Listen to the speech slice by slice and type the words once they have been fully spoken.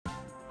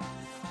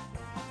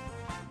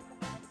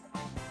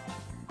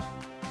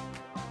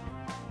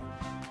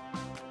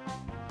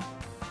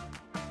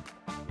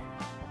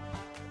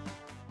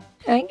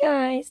Hi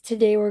guys,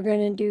 today we're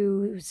going to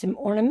do some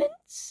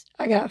ornaments.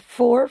 I got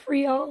 4 for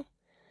y'all.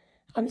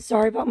 I'm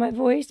sorry about my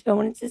voice, but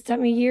when it's this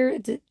time of year,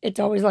 it's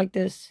always like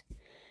this.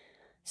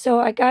 So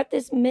I got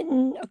this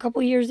mitten a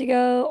couple years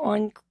ago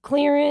on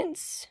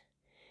clearance.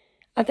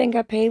 I think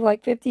I paid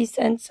like 50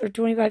 cents or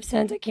 25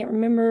 cents. I can't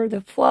remember.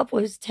 The fluff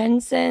was 10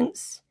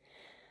 cents.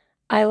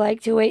 I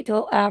like to wait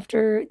till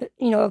after,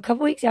 a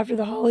couple weeks after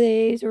the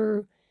holidays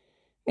or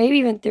maybe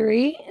even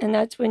 3. And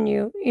that's when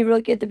you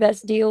really get the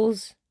best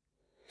deals.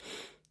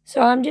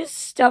 So I'm just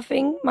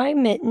stuffing my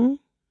mitten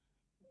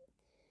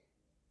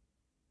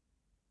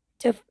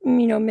to,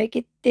 make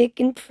it thick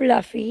and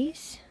fluffy.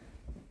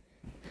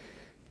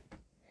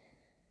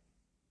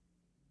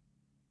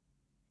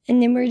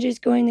 And then we're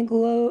just going to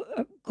glue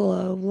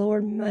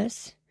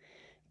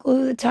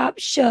the top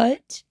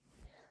shut.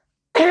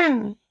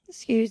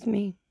 Excuse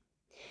me.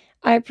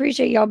 I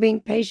appreciate y'all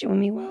being patient with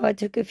me while I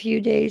took a few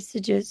days to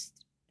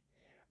just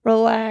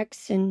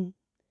relax. And,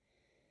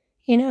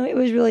 it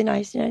was really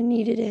nice and I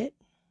needed it.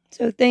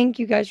 So thank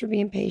you guys for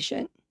being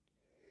patient.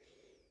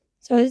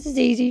 So this is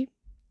easy.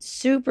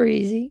 Super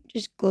easy.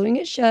 Just gluing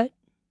it shut.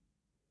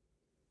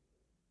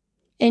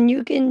 And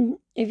you can,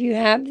 if you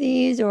have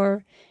these,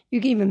 or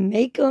you can even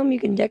make them. You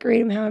can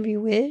decorate them however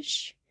you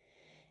wish.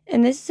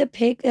 And this is a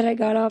pick that I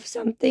got off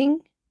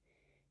something.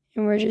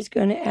 And we're just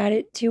going to add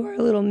it to our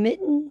little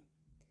mitten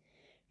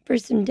for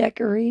some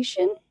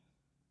decoration.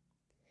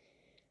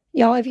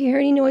 Y'all, if you hear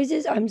any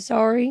noises, I'm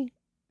sorry.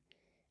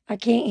 I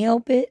can't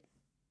help it,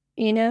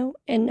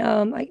 And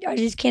I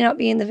just cannot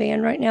be in the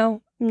van right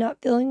now. I'm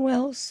not feeling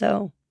well,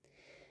 so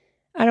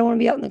I don't want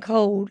to be out in the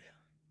cold.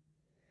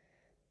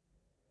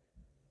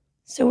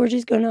 So we're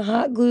just going to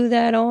hot glue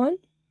that on.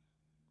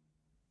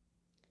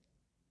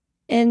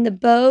 And the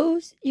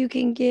bows you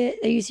can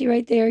get, that you see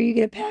right there, you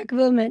get a pack of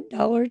them at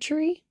Dollar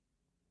Tree.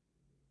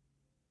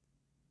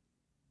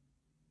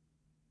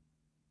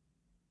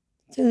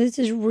 So this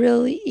is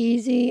really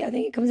easy. I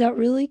think it comes out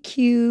really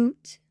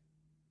cute.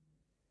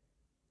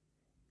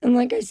 And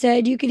like I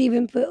said, you could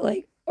even put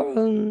like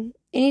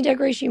any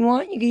decoration you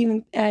want. You could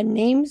even add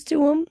names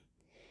to them.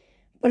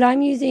 But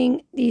I'm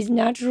using these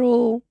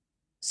natural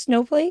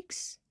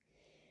snowflakes.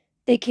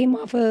 They came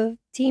off of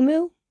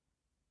Temu.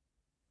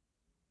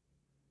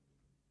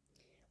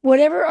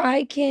 Whatever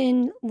I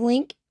can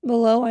link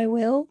below, I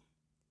will.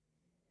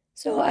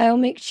 So I'll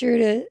make sure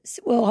to,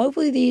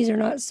 hopefully these are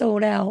not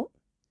sold out.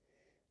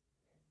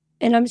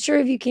 And I'm sure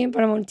if you can't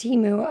find them on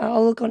Temu,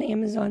 I'll look on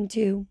Amazon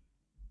too.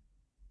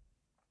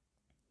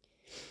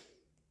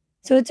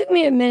 So it took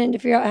me a minute to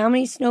figure out how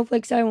many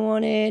snowflakes I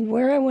wanted,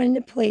 where I wanted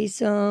to place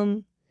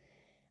them.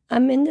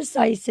 I'm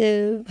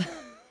indecisive.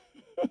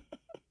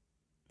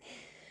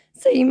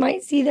 So you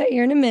might see that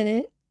here in a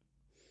minute.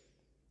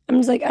 I'm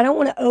just like, I don't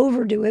want to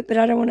overdo it, but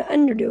I don't want to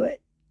underdo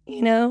it,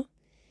 You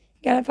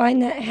gotta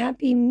find that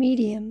happy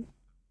medium.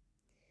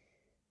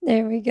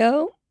 There we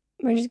go.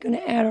 We're just going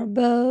to add our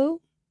bow.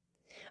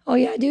 Oh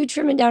yeah, I do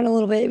trim it down a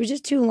little bit. It was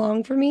just too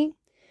long for me.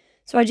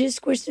 So I just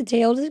squished the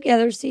tail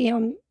together. See how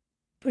I'm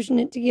pushing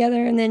it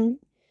together and then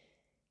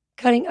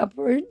cutting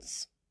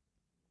upwards.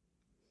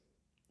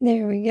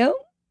 There we go.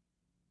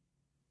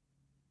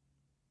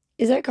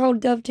 Is that called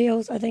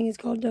dovetails? I think it's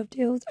called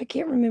dovetails. I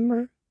can't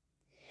remember.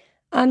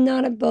 I'm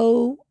not a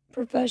bow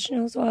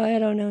professional, so I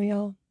don't know,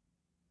 y'all.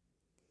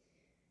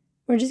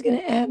 We're just going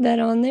to add that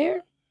on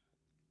there.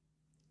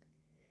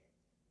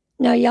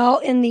 Now, y'all,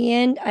 in the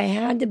end,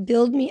 I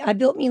built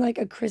me like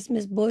a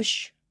Christmas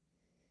bush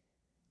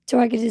so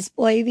I could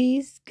display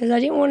these because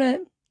I didn't want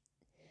to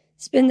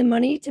spend the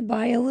money to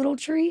buy a little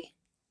tree.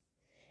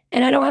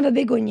 And I don't have a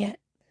big one yet.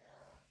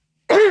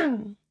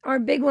 Our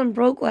big one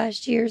broke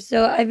last year,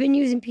 so I've been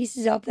using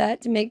pieces off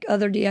that to make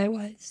other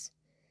DIYs.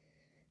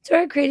 So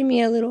I created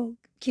me a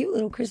cute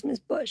little Christmas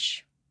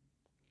bush.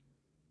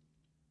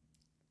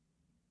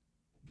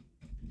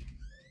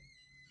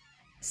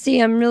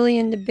 See, I'm really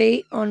in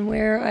debate on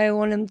where I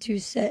want them to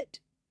sit.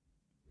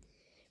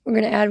 We're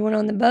going to add one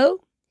on the bow.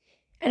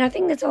 And I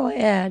think that's all I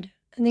add.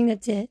 I think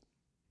that's it.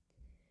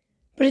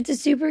 But it's a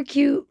super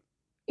cute,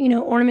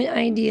 ornament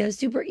idea.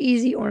 Super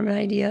easy ornament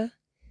idea.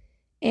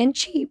 And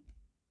cheap.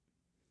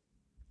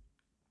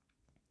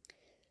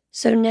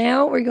 So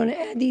now we're going to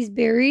add these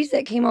berries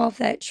that came off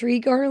that tree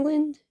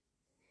garland.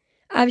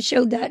 I've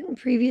showed that in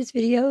previous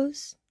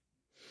videos.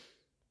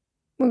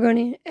 We're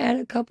going to add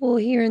a couple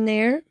here and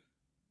there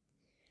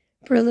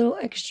for a little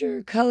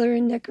extra color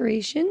and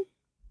decoration.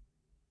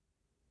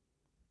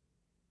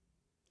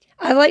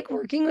 I like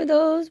working with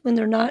those when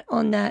they're not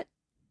on that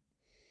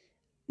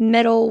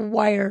metal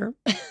wire.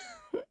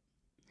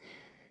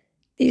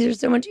 These are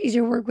so much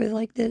easier to work with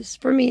like this,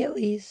 for me at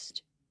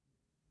least.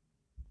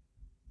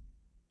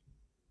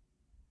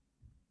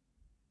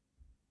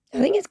 I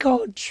think it's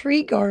called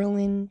tree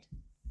garland.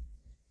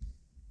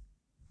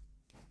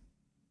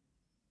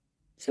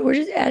 So we're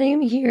just adding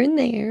them here and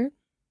there.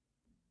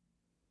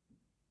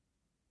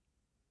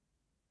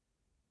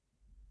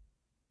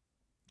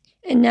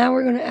 And now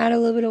we're going to add a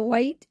little bit of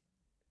white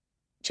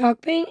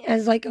chalk paint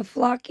as like a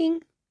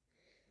flocking.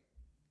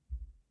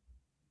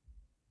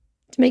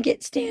 to make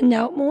it stand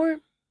out more.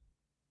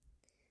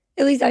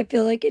 At least I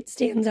feel like it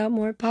stands out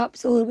more. It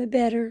pops a little bit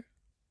better.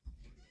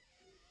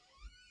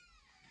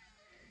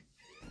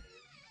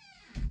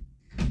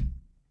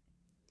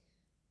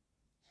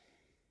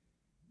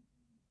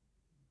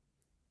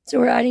 So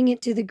we're adding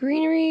it to the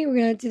greenery. We're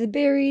going to add to the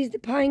berries, the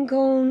pine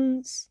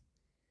cones.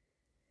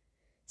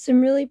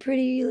 Some really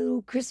pretty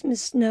little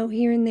Christmas snow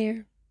here and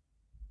there.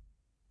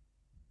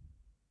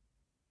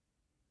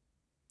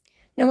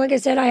 Now, like I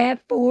said, I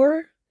have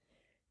 4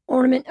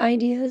 ornament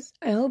ideas.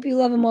 I hope you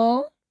love them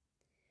all.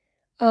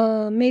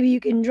 Maybe you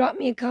can drop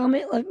me a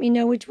comment. Let me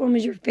know which one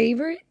was your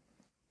favorite.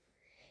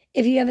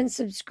 If you haven't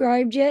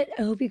subscribed yet,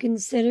 I hope you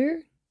consider.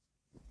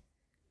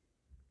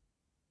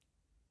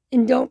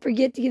 And don't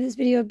forget to give this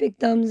video a big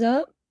thumbs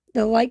up,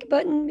 the like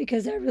button,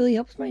 because that really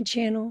helps my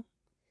channel.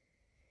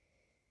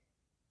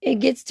 It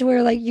gets to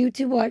where like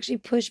YouTube will actually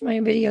push my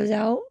videos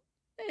out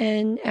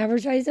and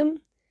advertise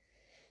them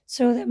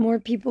so that more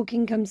people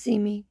can come see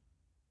me.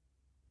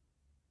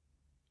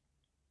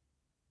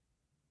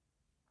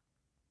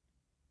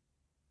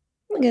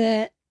 Look at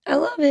that. I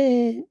love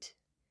it.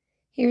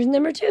 Here's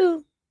number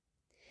 2.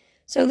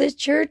 So this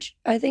church,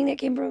 I think that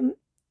came from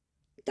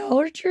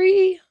Dollar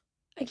Tree.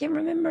 I can't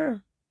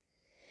remember.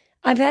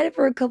 I've had it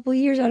for a couple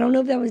years. I don't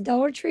know if that was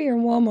Dollar Tree or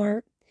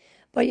Walmart.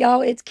 But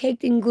y'all, it's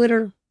caked in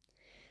glitter.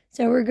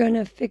 So we're going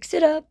to fix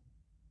it up.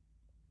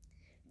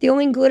 The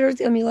only glitter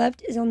that's going to be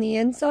left is on the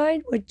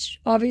inside,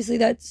 which obviously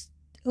that's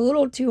a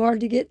little too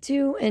hard to get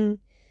to. And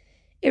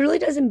it really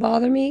doesn't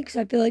bother me because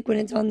I feel like when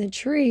it's on the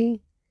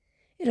tree,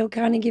 it'll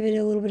kind of give it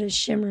a little bit of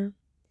shimmer.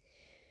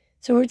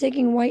 So we're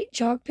taking white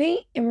chalk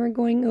paint and we're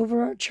going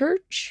over our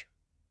church.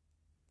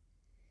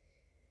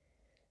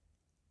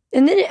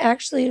 And then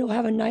it'll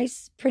have a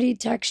nice, pretty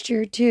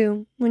texture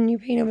too when you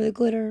paint over the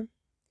glitter.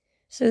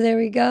 So there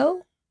we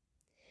go.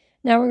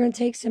 Now we're going to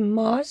take some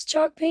moss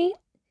chalk paint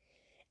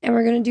and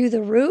we're going to do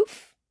the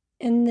roof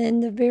and then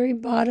the very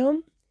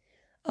bottom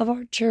of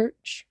our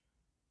church.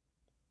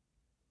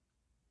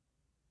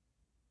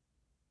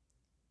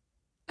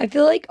 I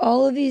feel like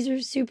all of these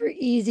are super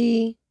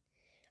easy.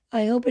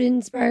 I hope it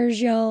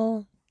inspires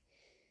y'all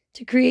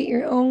to create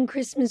your own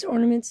Christmas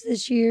ornaments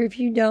this year if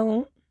you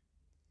don't.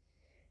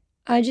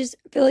 I just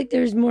feel like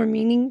there's more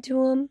meaning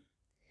to them.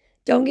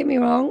 Don't get me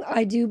wrong,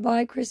 I do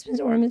buy Christmas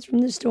ornaments from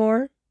the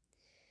store.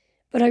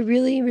 But I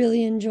really,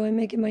 really enjoy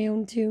making my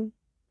own too.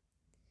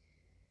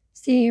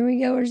 See, here we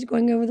go. We're just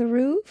going over the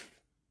roof.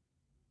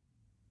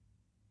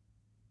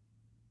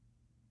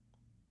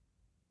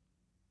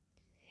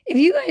 If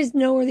you guys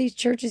know where these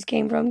churches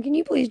came from, can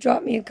you please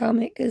drop me a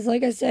comment? Because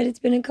like I said, it's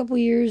been a couple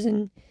years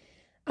and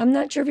I'm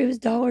not sure if it was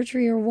Dollar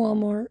Tree or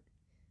Walmart.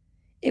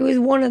 It was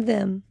one of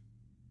them.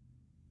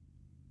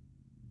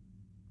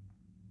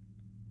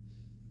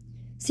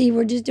 See,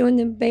 we're just doing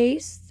the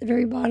base, the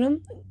very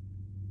bottom.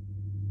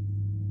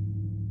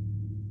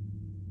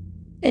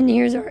 And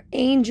here's our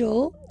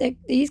angel.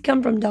 These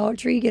come from Dollar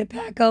Tree. You get a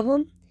pack of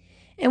them.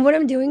 And what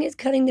I'm doing is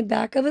cutting the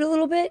back of it a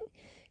little bit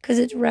because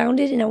it's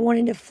rounded and I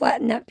wanted to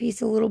flatten that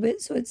piece a little bit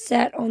so it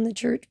sat on the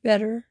church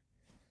better.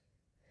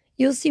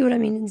 You'll see what I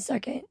mean in a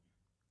second.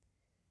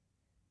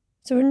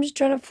 So I'm just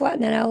trying to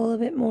flatten that out a little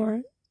bit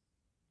more.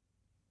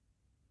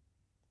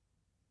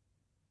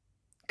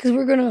 Because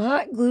we're going to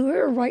hot glue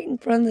her right in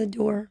front of the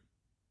door.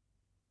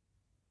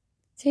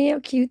 See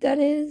how cute that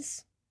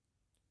is?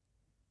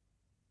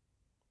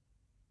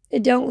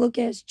 It don't look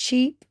as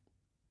cheap.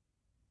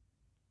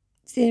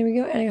 See, there we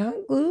go. And I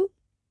hot glue.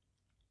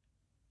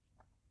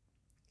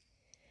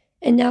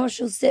 And now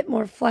she'll sit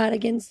more flat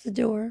against the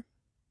door.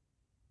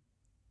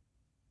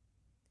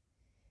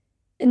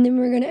 And then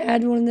we're going to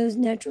add one of those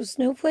natural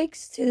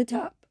snowflakes to the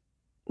top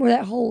where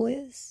that hole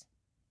is.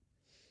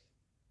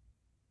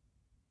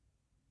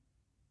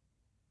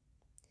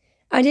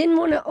 I didn't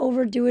want to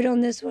overdo it on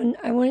this one.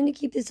 I wanted to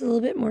keep this a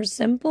little bit more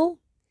simple.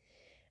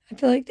 I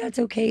feel like that's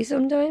okay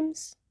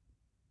sometimes.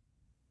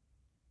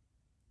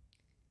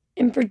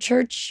 And for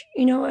church,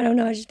 I don't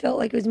know, I just felt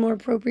like it was more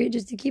appropriate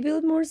just to keep it a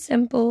little more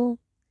simple,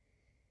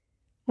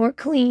 more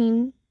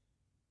clean.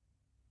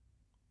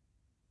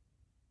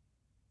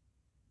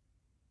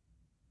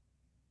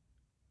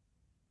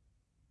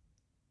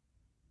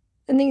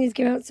 I think these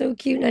came out so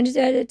cute, and I just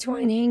added a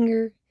twine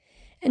hanger.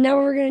 And now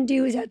what we're going to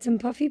do is add some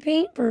puffy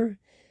paint for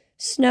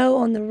snow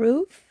on the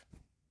roof.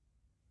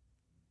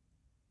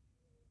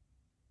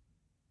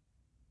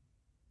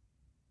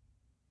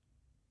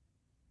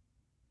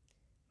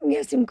 We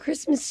got some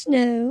Christmas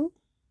snow.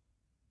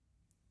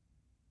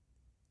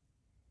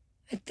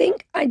 I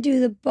think I do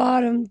the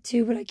bottom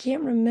too, but I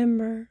can't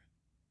remember.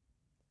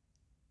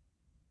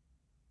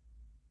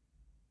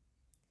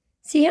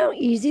 See how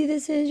easy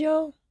this is,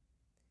 y'all?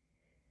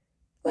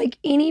 Like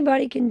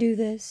anybody can do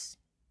this.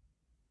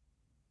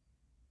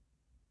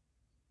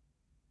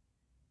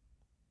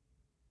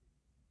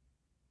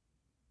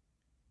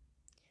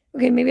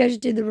 Okay, maybe I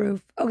just did the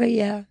roof. Okay,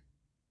 yeah.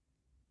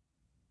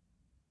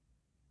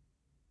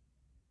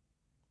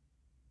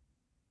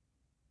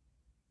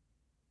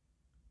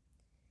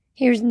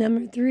 Here's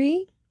number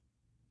 3.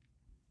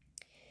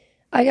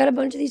 I got a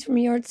bunch of these from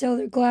a yard sale.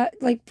 They're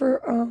like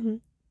for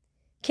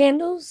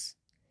candles,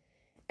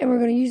 and we're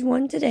going to use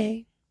one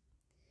today.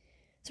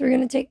 So we're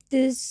going to take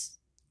this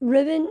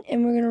ribbon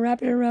and we're going to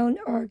wrap it around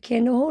our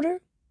candle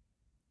holder.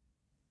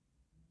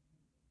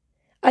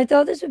 I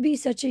thought this would be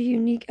such a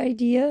unique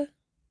idea,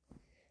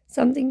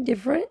 something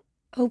different.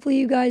 Hopefully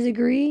you guys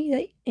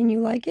agree and you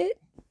like it.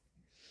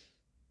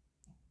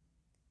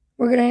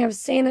 We're going to have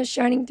Santa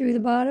shining through the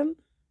bottom.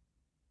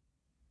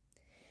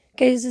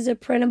 Okay, this is a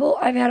printable.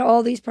 I've had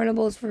all these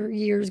printables for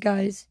years,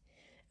 guys.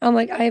 I'm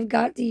like, I have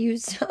got to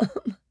use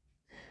some.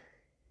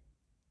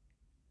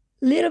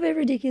 Little bit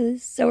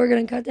ridiculous. So we're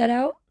going to cut that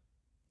out.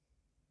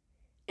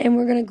 And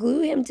we're going to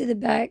glue him to the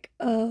back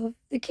of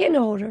the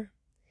candle holder.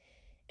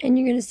 And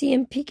you're going to see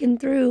him peeking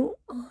through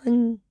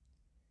in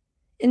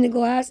the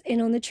glass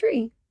and on the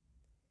tree.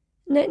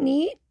 Isn't that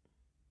neat?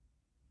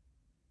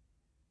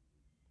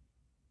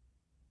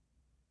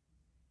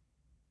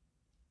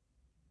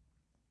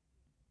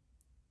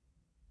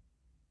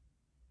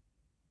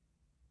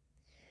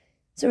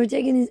 So we're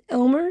taking these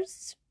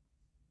Elmers.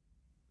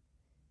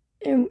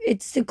 And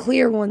it's the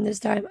clear one this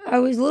time. I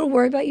was a little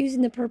worried about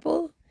using the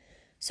purple.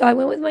 So I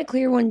went with my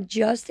clear one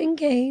just in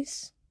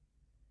case.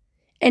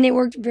 And it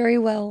worked very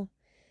well.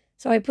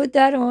 So I put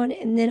that on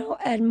and then I'll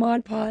add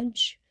Mod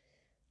Podge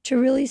to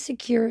really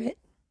secure it.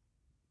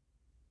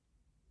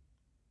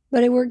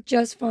 But it worked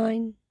just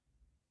fine.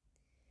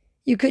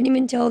 You couldn't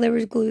even tell there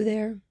was glue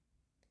there.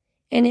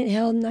 And it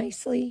held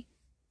nicely.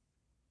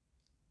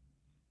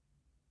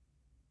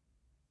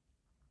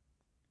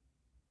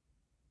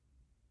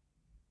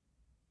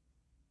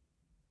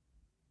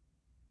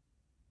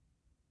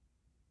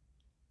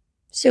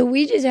 So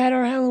we just had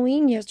our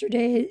Halloween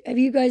yesterday. Have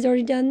you guys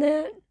already done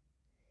that?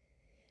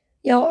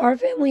 Y'all, our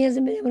family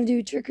hasn't been able to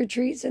do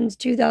trick-or-treat since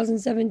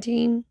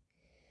 2017.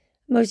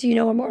 Most of you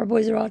know our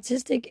boys are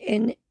autistic,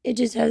 and it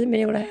just hasn't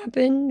been able to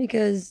happen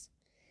because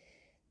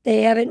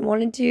they haven't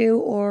wanted to,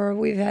 or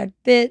we've had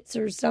fits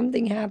or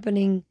something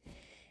happening.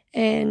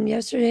 And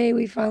yesterday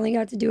we finally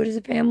got to do it as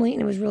a family,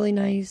 and it was really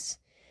nice.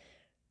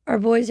 Our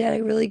boys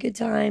had a really good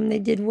time. They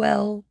did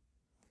well.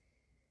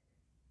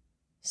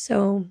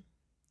 So,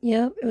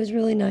 yep, it was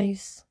really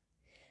nice.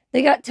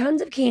 They got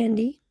tons of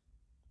candy.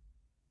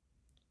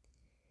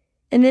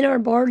 And then our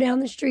bar down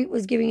the street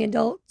was giving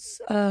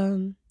adults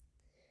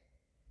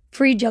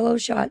free Jell-O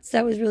shots.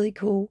 That was really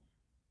cool.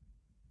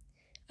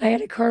 I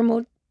had a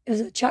caramel. It was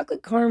a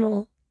chocolate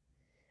caramel.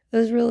 It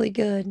was really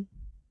good.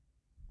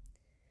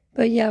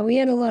 But yeah, we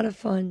had a lot of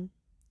fun.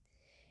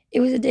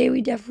 It was a day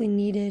we definitely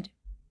needed.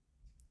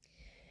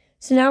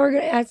 So now we're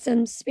going to add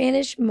some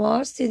Spanish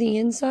moss to the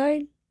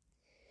inside.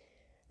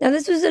 Now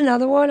this was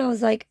another one. I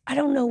was like, I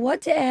don't know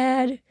what to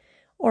add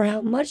or how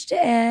much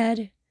to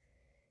add.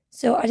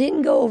 So I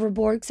didn't go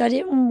overboard because I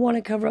didn't want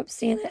to cover up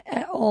Santa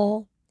at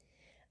all.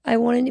 I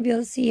wanted to be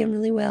able to see him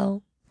really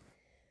well.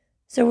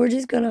 So we're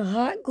just going to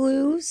hot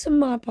glue some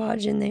Mod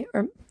Podge in there.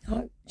 Or,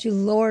 oh,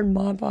 Lord,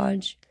 Mod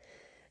Podge.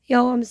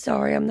 Y'all, I'm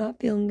sorry. I'm not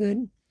feeling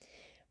good.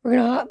 We're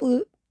going to hot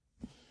glue.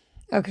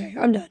 Okay,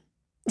 I'm done.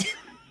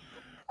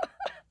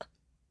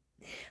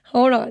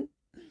 Hold on.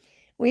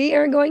 We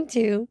are going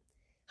to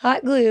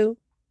hot glue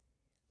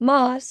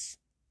moss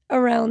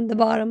around the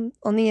bottom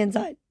on the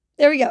inside.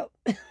 There we go.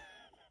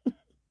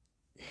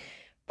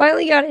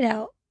 Finally got it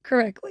out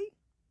correctly.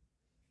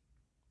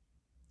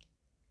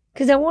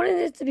 Because I wanted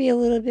it to be a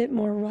little bit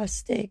more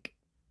rustic.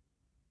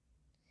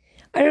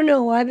 I don't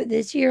know why, but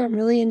this year I'm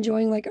really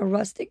enjoying like a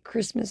rustic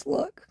Christmas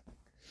look.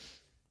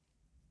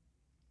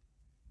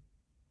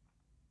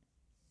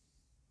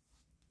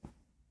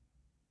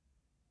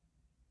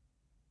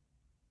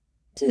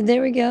 So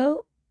there we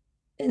go.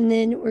 And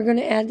then we're going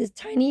to add this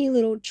tiny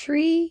little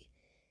tree.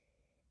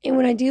 And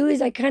what I do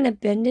is I kind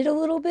of bend it a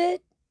little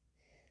bit.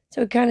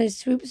 So it kind of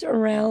swoops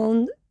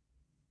around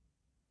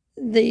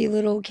the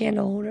little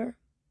candle holder.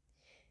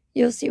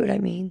 You'll see what I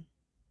mean.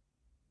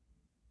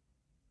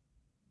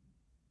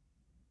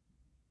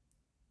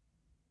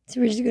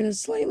 So we're just going to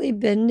slightly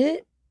bend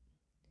it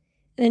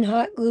and then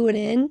hot glue it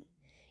in.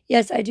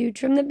 Yes, I do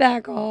trim the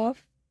back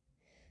off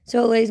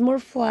so it lays more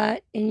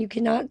flat, and you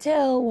cannot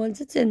tell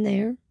once it's in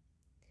there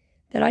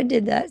that I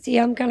did that. See,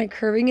 I'm kind of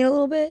curving it a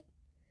little bit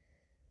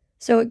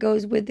so it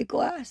goes with the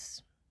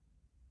glass.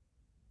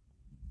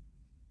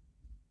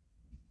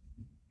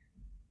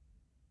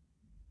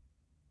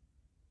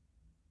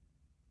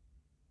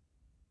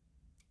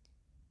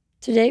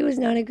 Today was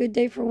not a good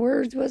day for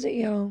words, was it,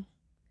 y'all?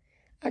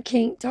 I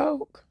can't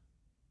talk.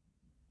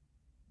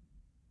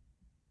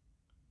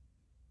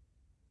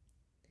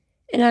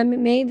 And I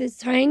made this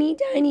tiny,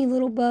 tiny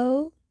little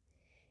bow.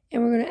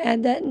 And we're going to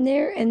add that in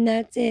there, and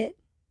that's it.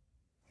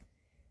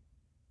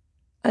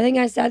 I think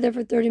I sat there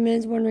for 30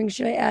 minutes wondering,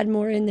 should I add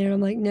more in there?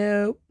 I'm like,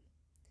 nope.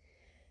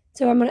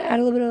 So I'm going to add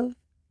a little bit of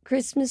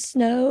Christmas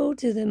snow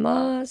to the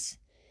moss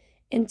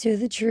and to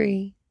the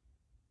tree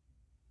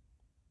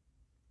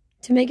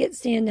to make it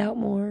stand out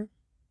more.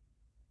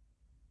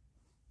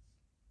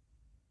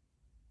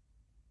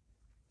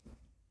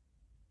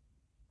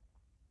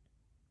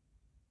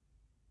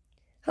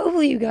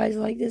 Hopefully you guys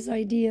like this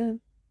idea.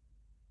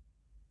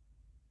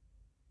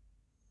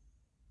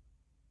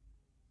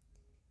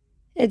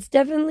 It's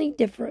definitely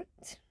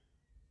different.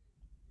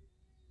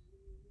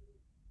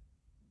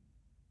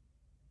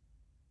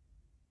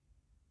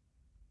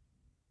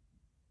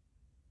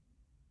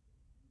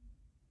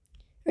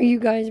 Are you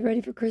guys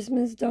ready for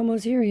Christmas? It's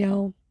almost here,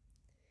 y'all.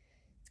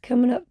 It's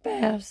coming up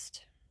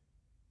fast.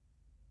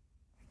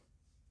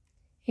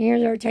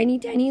 Here's our tiny,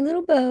 tiny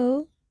little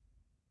bow.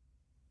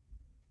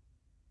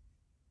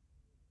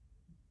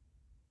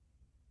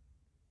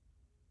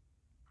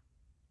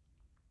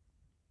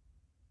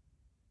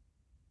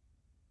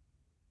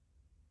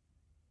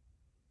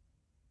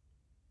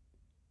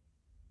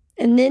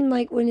 And then,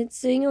 like, when it's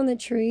sitting on the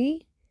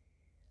tree,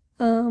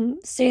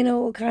 Santa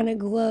will kind of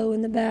glow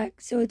in the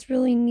back. So it's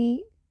really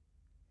neat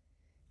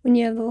when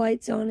you have the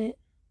lights on it.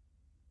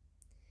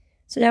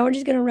 So now we're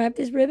just going to wrap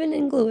this ribbon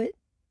and glue it.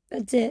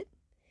 That's it.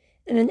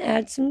 And then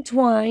add some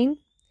twine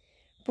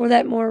for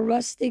that more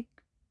rustic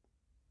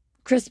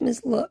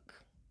Christmas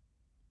look.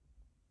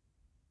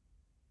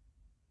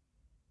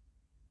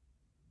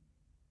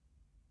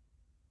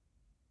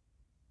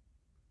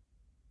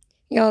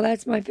 Y'all,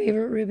 that's my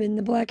favorite ribbon,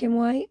 the black and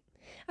white.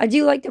 I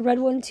do like the red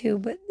one too,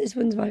 but this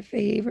one's my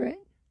favorite.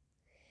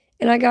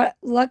 And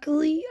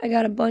luckily, I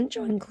got a bunch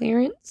on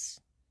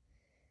clearance.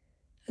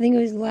 I think it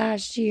was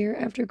last year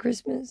after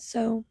Christmas,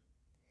 so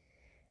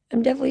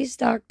I'm definitely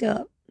stocked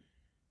up.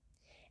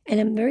 And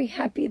I'm very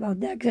happy about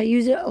that because I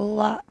use it a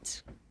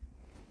lot.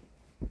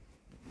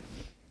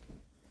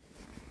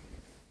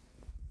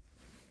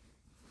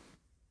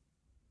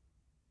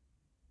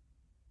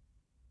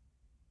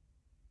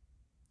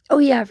 Oh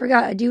yeah, I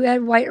forgot. I do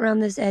add white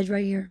around this edge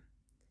right here.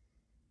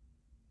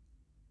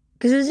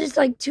 Because it's just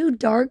like too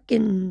dark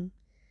and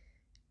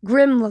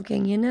grim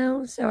looking, you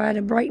know? So I had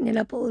to brighten it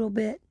up a little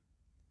bit.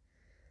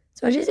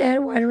 So I just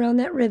add white around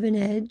that ribbon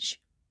edge.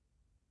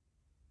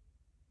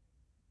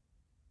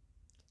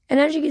 And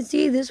as you can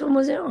see, this one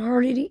wasn't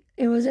hard.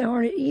 It wasn't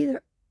hard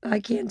either. I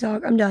can't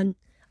talk. I'm done.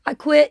 I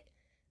quit.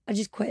 I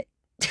just quit.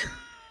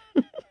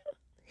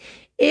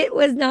 It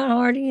was not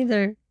hard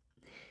either.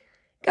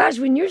 Gosh,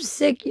 when you're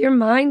sick, your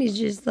mind is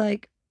just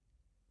like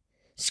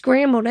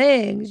scrambled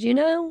eggs, you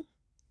know?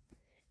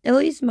 At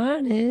least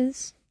mine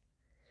is.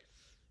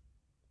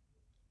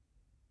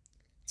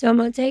 So I'm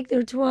going to take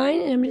the twine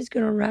and I'm just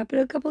going to wrap it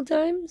a couple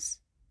times.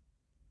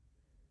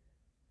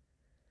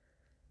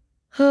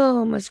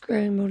 Oh, my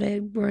scrambled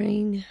egg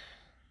brain.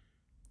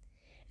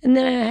 And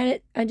then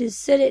I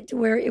just set it to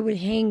where it would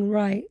hang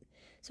right.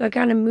 So I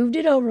kind of moved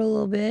it over a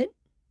little bit.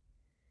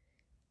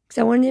 Because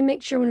I wanted to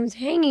make sure when it was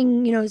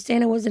hanging, you know,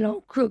 Santa wasn't all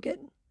crooked.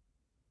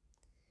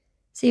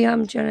 See,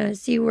 I'm trying to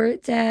see where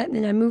it's at. And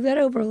then I move that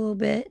over a little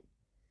bit.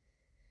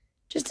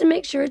 Just to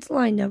make sure it's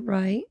lined up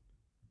right.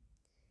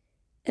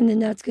 And then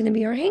that's going to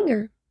be our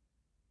hanger.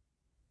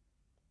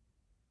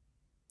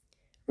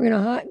 We're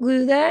going to hot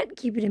glue that,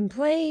 keep it in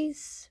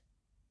place.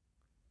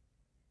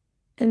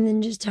 And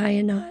then just tie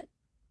a knot.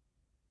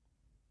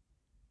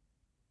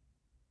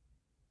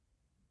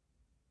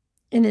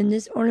 And then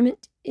this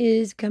ornament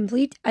is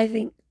complete, I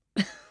think.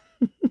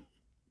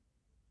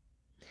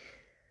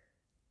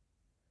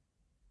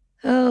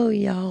 Oh,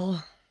 y'all.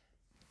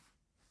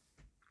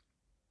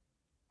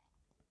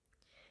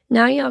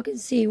 Now y'all can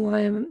see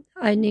why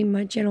I named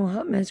my channel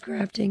Hot Mess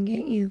Crafting,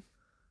 can't you?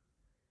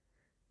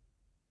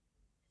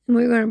 And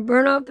we're going to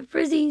burn off the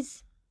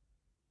frizzies.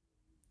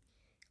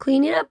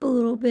 Clean it up a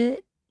little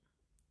bit.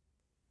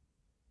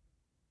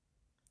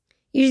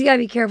 You just got to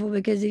be careful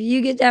because if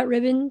you get that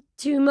ribbon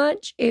too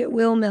much, it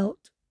will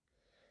melt.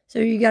 So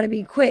you got to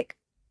be quick.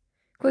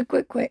 Quick,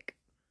 quick, quick.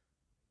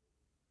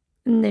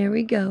 And there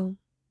we go.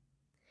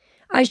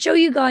 I show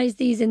you guys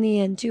these in the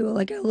end too,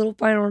 like a little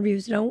final review,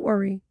 so don't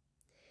worry.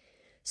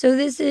 So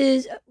this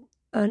is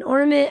an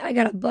ornament. I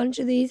got a bunch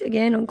of these,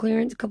 again, on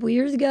clearance a couple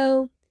years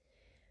ago.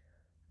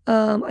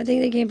 I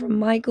think they came from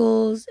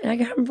Michael's, and I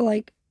got them for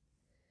like,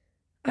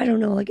 I don't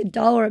know, like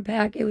 $1 a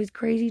pack. It was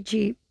crazy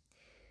cheap.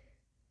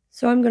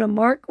 So I'm going to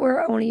mark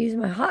where I want to use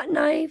my hot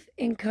knife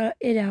and cut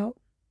it out.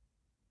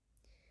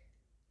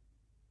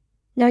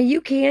 Now you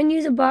can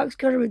use a box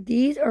cutter with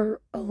these or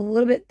a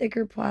little bit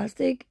thicker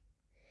plastic.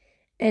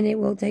 And it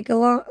will take a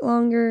lot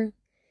longer.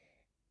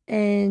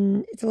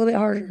 And it's a little bit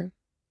harder.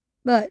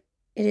 But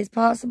it is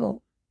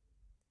possible.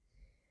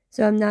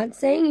 So I'm not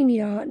saying you need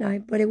a hot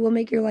knife, but it will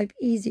make your life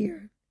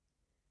easier.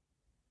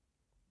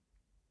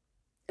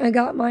 I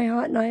got my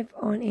hot knife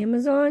on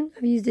Amazon.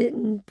 I've used it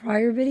in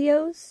prior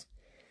videos.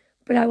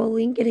 But I will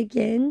link it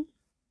again.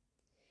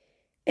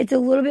 It's a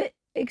little bit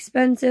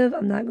expensive,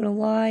 I'm not going to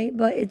lie,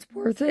 but it's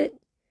worth it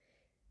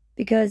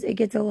because it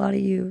gets a lot of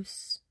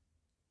use.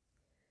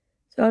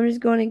 So I'm just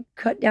going to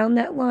cut down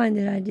that line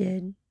that I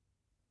did.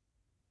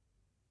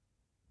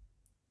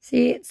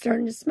 See, it's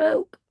starting to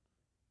smoke.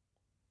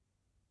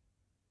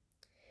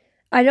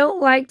 I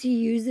don't like to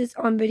use this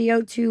on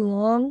video too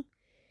long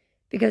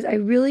because I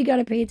really got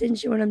to pay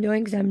attention to what I'm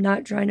doing because I'm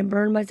not trying to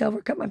burn myself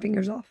or cut my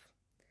fingers off.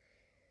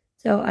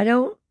 So I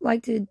don't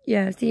like to,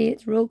 yeah, see,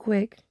 it's real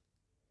quick.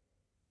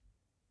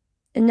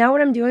 And now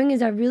what I'm doing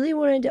is I really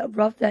wanted to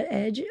rough that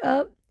edge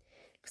up.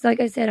 Because like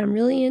I said, I'm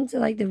really into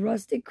like the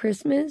rustic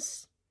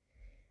Christmas.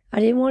 I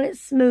didn't want it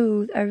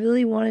smooth. I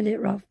really wanted it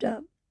roughed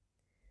up.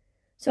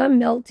 So I'm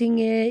melting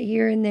it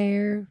here and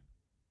there.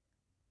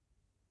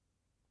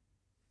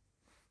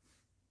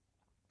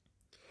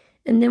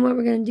 And then what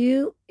we're going to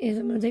do is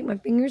I'm going to take my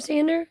finger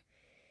sander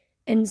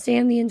and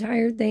sand the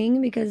entire thing,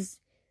 because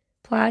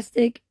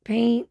plastic,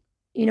 paint,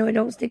 it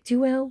don't stick too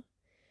well.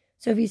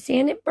 So if you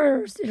sand it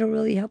first, it'll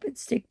really help it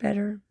stick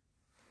better.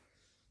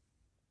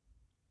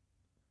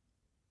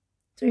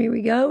 So here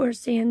we go, we're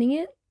sanding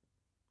it.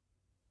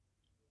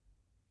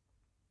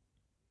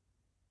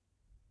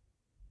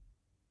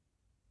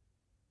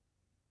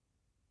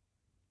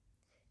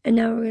 And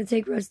now we're going to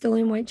take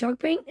Rust-Oleum white chalk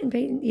paint and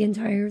paint the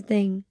entire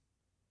thing.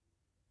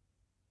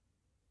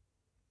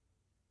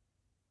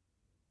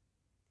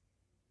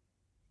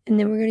 And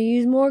then we're going to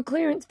use more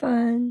clearance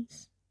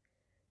finds,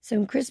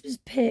 some Christmas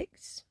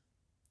picks,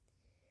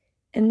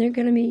 and they're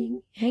going to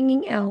be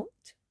hanging out.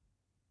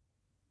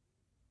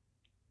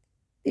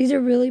 These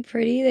are really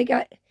pretty.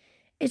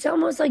 It's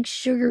almost like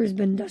sugar has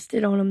been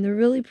dusted on them. They're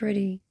really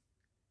pretty.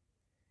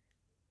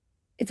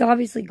 It's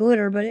obviously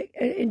glitter, but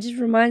it just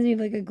reminds me of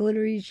like a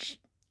glittery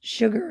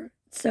sugar.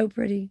 It's so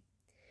pretty.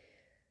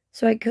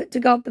 So I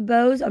took off the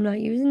bows. I'm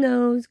not using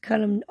those. Cut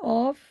them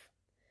off.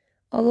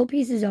 All little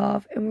pieces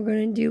off, and we're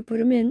going to put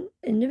them in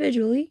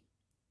individually.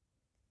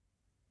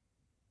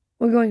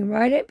 We're going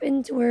right up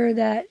into where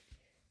that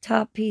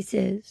top piece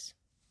is.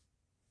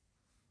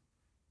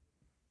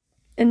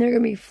 And they're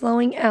going to be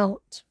flowing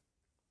out.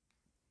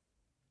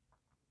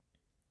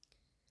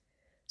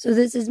 So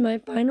this is my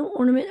final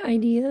ornament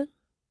idea.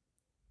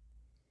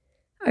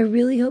 I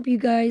really hope you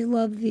guys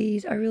love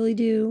these. I really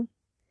do.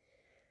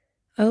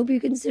 I hope you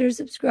consider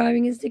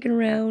subscribing and sticking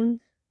around.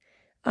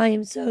 I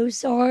am so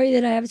sorry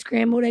that I have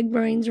scrambled egg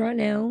brains right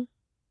now.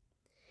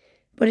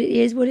 But it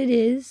is what it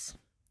is.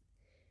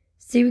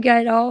 See, we got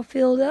it all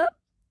filled up.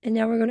 And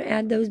now we're going to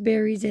add those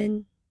berries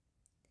in.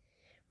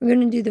 We're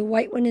going to do the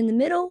white one in the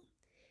middle.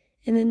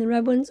 And then the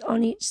red ones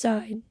on each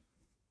side.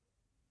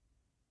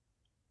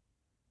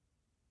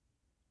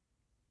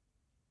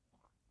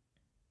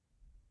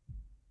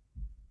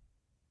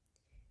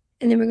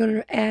 And then we're going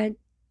to add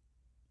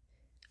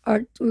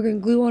we're going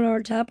to glue on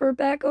our topper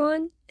back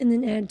on. And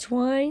then add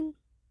twine.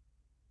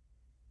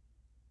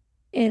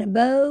 And a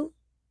bow,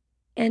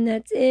 and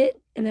that's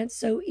it, and that's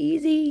so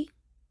easy.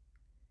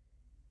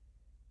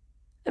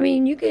 I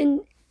mean, you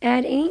can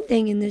add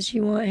anything in this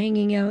you want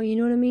hanging out, you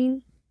know what I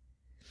mean?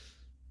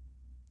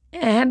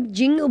 Have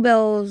jingle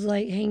bells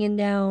like hanging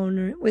down,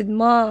 or with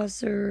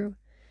moss, or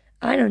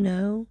I don't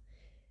know,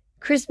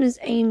 Christmas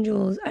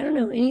angels, I don't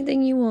know,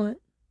 anything you want.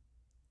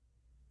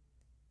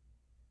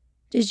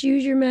 Just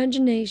use your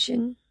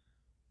imagination.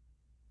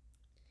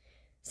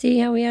 See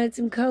how we added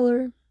some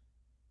color?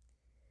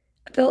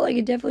 I felt like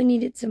it definitely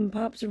needed some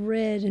pops of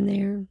red in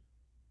there.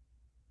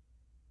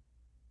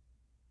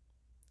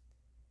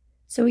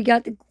 So we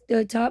got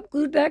the top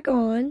glued back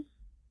on.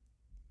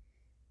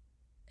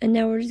 And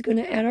now we're just going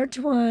to add our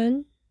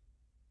twine.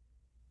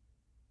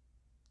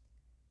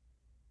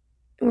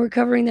 And we're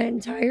covering that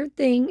entire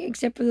thing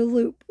except for the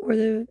loop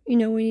where we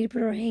need to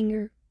put our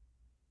hanger.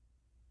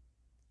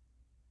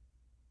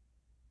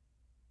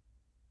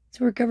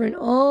 So we're covering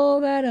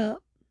all that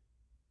up.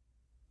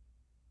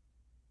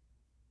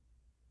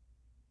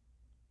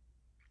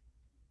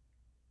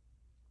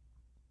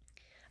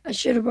 I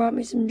should have brought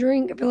me some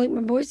drink. I feel like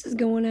my voice is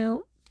going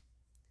out.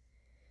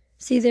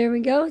 See, there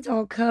we go. It's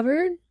all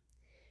covered.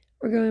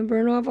 We're going to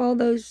burn off all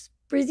those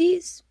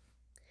frizzies,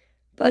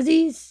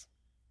 fuzzies,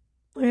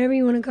 whatever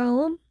you want to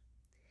call them.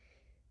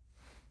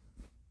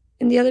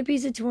 And the other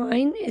piece of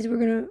twine is we're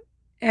going to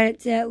add it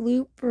to that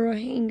loop for a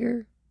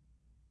hanger.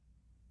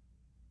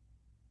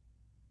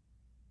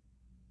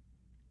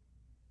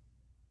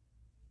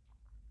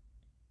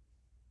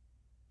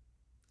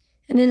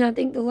 And then I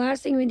think the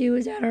last thing we do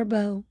is add our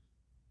bow.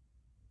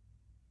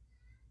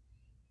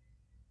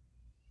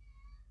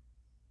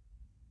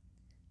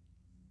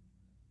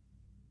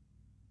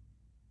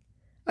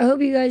 I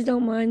hope you guys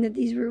don't mind that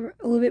these were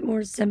a little bit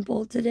more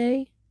simple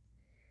today.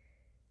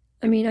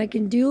 I mean, I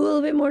can do a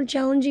little bit more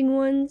challenging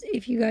ones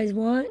if you guys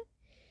want.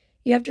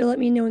 You have to let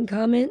me know in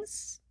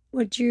comments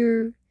what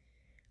you're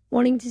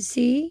wanting to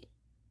see.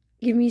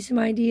 Give me some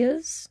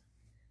ideas.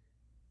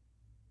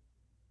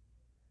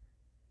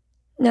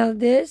 Now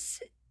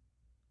this,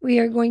 we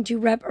are going to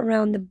wrap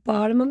around the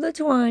bottom of the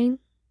twine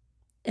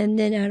and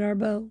then add our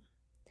bow.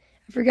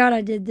 I forgot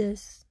I did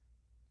this.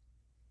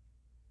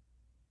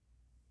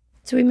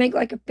 So we make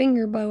like a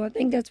finger bow. I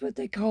think that's what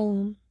they call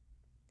them.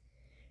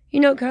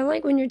 Kind of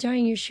like when you're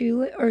tying your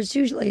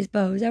shoelace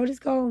bow. Is that what it's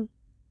called?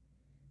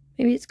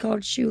 Maybe it's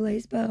called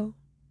shoelace bow.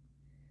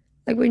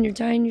 Like when you're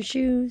tying your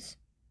shoes.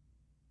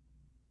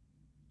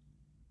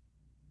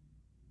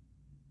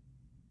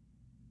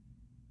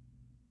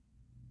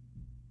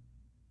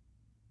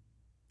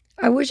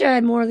 I wish I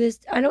had more of this.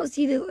 I don't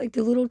see the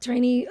little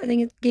tiny, I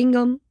think it's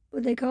gingham,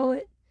 what they call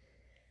it.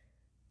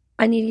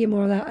 I need to get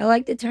more of that. I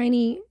like the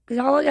tiny, because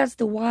all I got is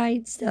the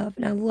wide stuff,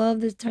 and I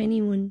love this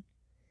tiny one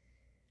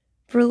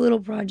for a little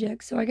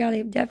project. So I got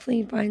to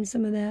definitely find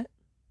some of that.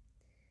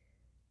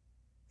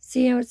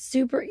 See how it's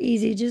super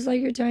easy, just like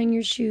you're tying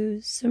your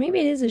shoes. So maybe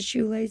it is a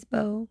shoelace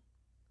bow.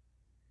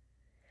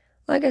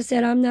 Like I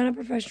said, I'm not a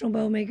professional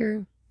bow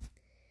maker.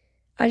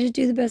 I just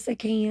do the best I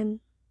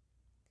can.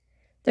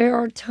 There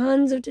are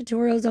tons of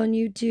tutorials on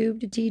YouTube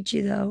to teach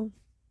you, though.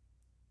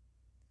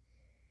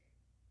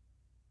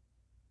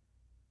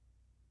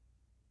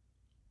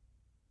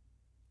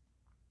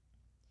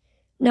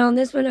 Now on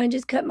this one, I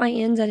just cut my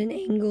ends at an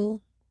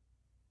angle.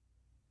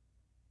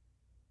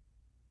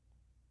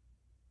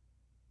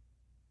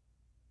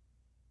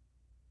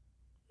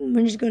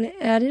 We're just going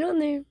to add it on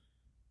there.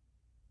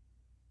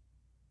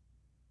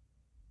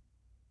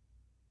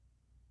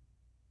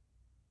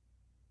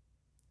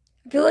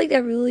 I feel like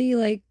that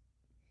really,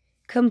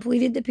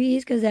 completed the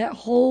piece because that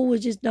hole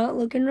was just not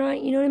looking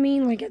right. You know what I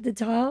mean? Like at the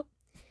top.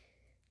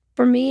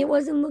 For me, it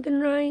wasn't looking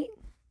right.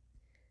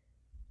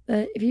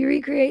 But if you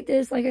recreate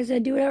this, like I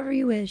said, do whatever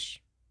you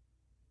wish.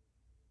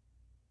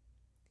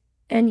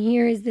 And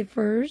here is the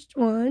first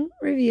one,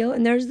 reveal.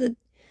 And there's the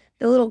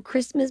little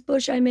Christmas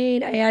bush I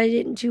made. I added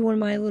it into one of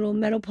my little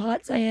metal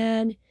pots I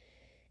had.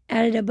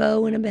 Added a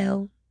bow and a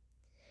bell.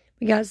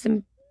 We got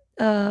some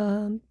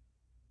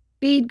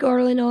bead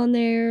garland on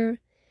there.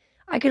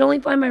 I could only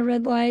find my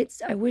red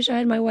lights. I wish I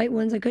had my white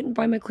ones. I couldn't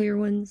find my clear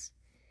ones.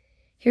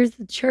 Here's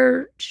the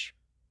church.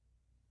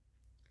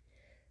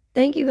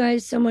 Thank you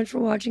guys so much for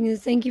watching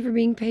this. Thank you for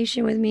being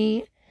patient with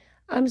me.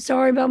 I'm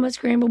sorry about my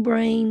scrambled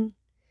brain.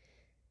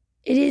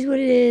 It is what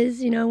it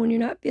is, when you're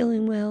not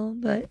feeling well.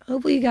 But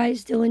hopefully you guys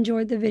still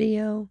enjoyed the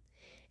video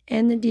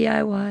and the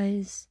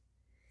DIYs.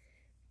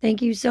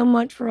 Thank you so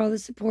much for all the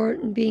support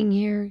and being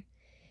here.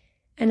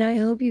 And I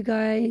hope you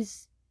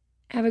guys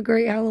have a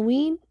great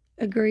Halloween,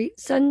 a great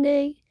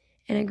Sunday,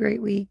 and a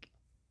great week.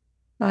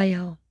 Bye,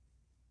 y'all.